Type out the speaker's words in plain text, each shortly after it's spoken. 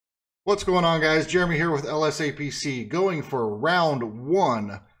What's going on, guys? Jeremy here with LSAPC, going for round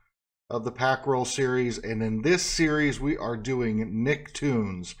 1 of the pack roll series, and in this series we are doing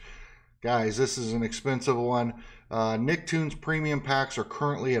NickToons. Guys, this is an expensive one. NickToons premium packs are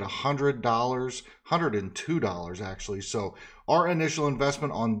currently at $100, $102 actually. So our initial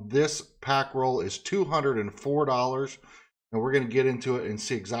investment on this pack roll is $204. And we're going to get into it and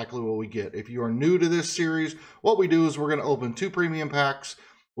see exactly what we get. If you are new to this series, what we do is we're going to open 2 premium packs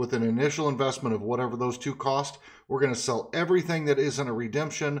with an initial investment of whatever those 2 cost. We're going to sell everything that isn't a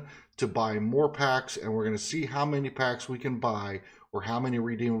redemption to buy more packs, and we're going to see how many packs we can buy or how many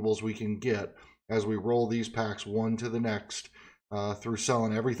redeemables we can get as we roll these packs one to the next through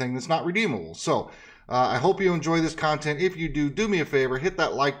selling everything that's not redeemable. So I hope you enjoy this content. If you do, do me a favor, hit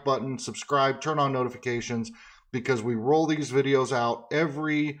that like button, subscribe, turn on notifications, because we roll these videos out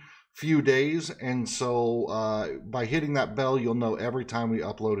every few days, and so by hitting that bell you'll know every time we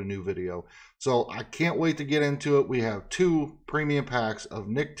upload a new video. So I can't wait to get into it. We have 2 premium packs of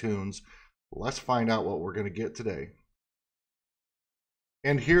NickToons. Let's find out what we're going to get today.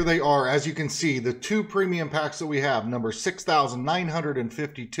 And here they are. As you can see, the 2 premium packs that we have, number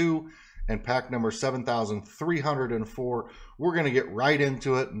 6,952 and pack number 7,304. We're going to get right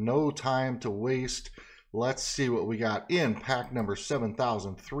into it. No time to waste. Let's see what we got in pack number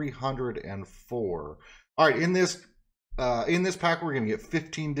 7,304. All right, in this pack, we're going to get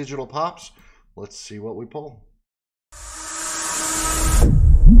 15 digital pops. Let's see what we pull.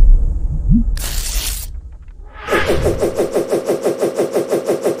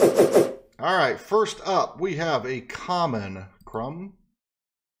 All right, first up, we have a common Crumb,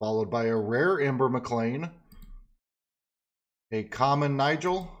 followed by a rare Ember McLean, a common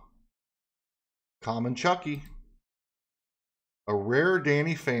Nigel, common Chucky, a rare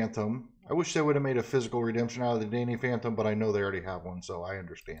Danny Phantom. I wish they would have made a physical redemption out of the Danny Phantom, but I know they already have one, so I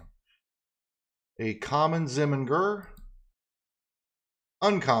understand. A common Zimminger,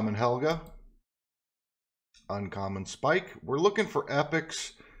 uncommon Helga, uncommon Spike. We're looking for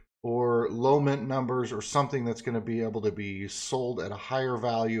epics or low mint numbers or something that's going to be able to be sold at a higher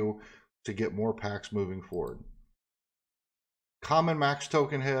value to get more packs moving forward. Common Max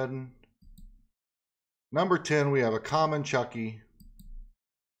Token Head. Number 10, we have a common Chucky,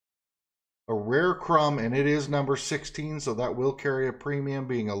 a rare Crumb, and it is number 16, so that will carry a premium,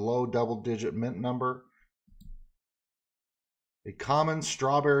 being a low double-digit mint number. A common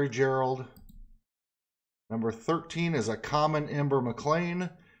Strawberry Gerald. Number 13 is a common Ember McLean.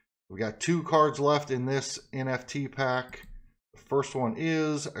 We got 2 cards left in this NFT pack. The first one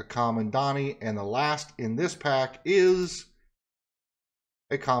is a common Donnie, and the last in this pack is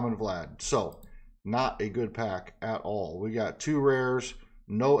a common Vlad. So not a good pack at all. We got 2 rares,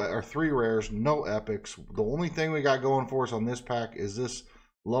 or 3 rares, no epics. The only thing we got going for us on this pack is this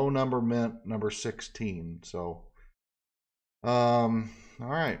low number mint, number 16. So, all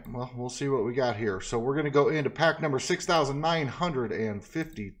right, well, we'll see what we got here. So we're going to go into pack number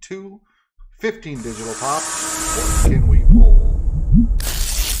 6,952, 15 digital pops. What can we pull?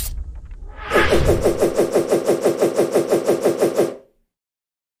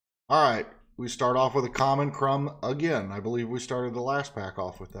 All right. We start off with a common Crumb again. I believe we started the last pack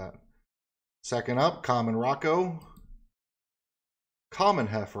off with that. Second up, common Rocco, common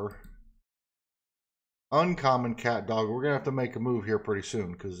Heifer, uncommon Cat Dog. We're going to have to make a move here pretty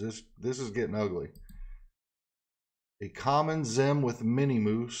soon because this is getting ugly. A common Zim with Mini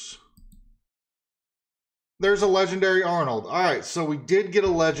Moose. There's a legendary Arnold. All right, so we did get a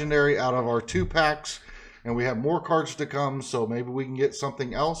legendary out of our 2 packs, and we have more cards to come, so maybe we can get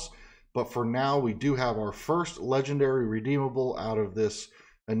something else. But for now, we do have our first legendary redeemable out of this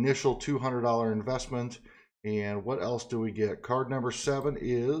initial $200 investment. And what else do we get? Card number 7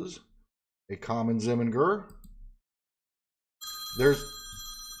 is a common Zimminger.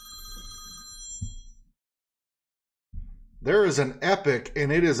 There is an epic,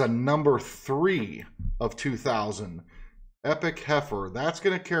 and it is a number 3 of 2,000. Epic Heifer. That's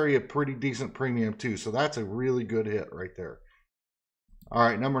going to carry a pretty decent premium too. So that's a really good hit right there. All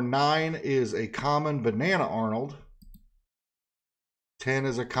right, number 9 is a common Banana Arnold. 10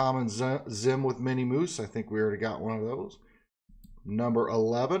 is a common Zim with Mini Moose. I think we already got one of those. Number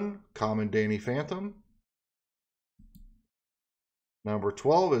 11, common Danny Phantom. Number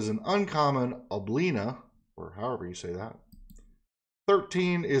 12 is an uncommon Oblina, or however you say that.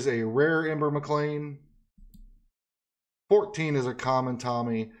 13 is a rare Ember McLean. 14 is a common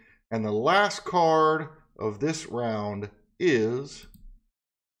Tommy. And the last card of this round is...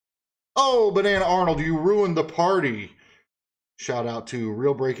 Oh, Banana Arnold, you ruined the party. Shout out to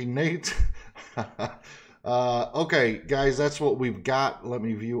Real Breaking Nate. Okay, guys, that's what we've got. Let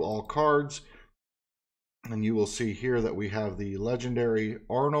me view all cards. And you will see here that we have the legendary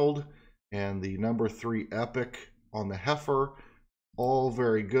Arnold and the number 3 epic on the heifer. All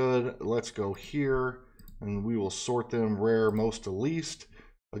very good. Let's go here and we will sort them rare most to least.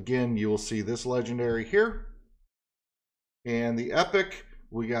 Again, you will see this legendary here. And the epic,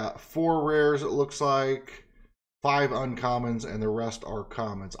 we got 4 rares, it looks like, 5 uncommons, and the rest are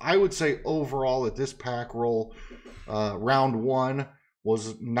commons. I would say overall that this pack roll, round 1,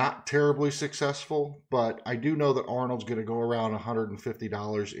 was not terribly successful, but I do know that Arnold's going to go around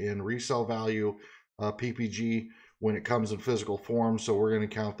 $150 in resale value, PPG, when it comes in physical form, so we're going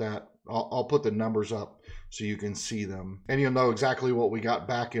to count that. I'll put the numbers up so you can see them, and you'll know exactly what we got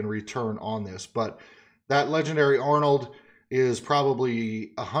back in return on this. But that legendary Arnold is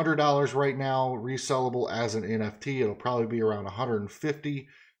probably $100 right now, resellable as an NFT. It'll probably be around $150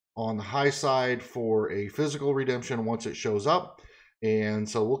 on the high side for a physical redemption once it shows up. And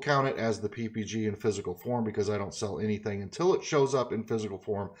so we'll count it as the PPG in physical form because I don't sell anything until it shows up in physical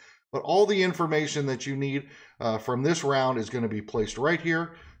form. But all the information that you need from this round is going to be placed right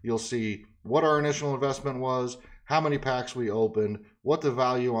here. You'll see what our initial investment was, how many packs we opened, what the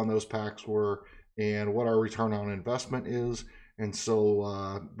value on those packs were, and what our return on investment is. And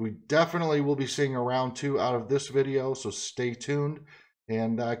so we definitely will be seeing a round 2 out of this video, so stay tuned.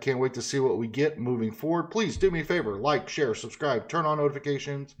 And I can't wait to see what we get moving forward. Please do me a favor, like, share, subscribe, turn on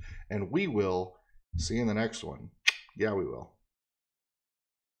notifications, and we will see you in the next one. Yeah, we will.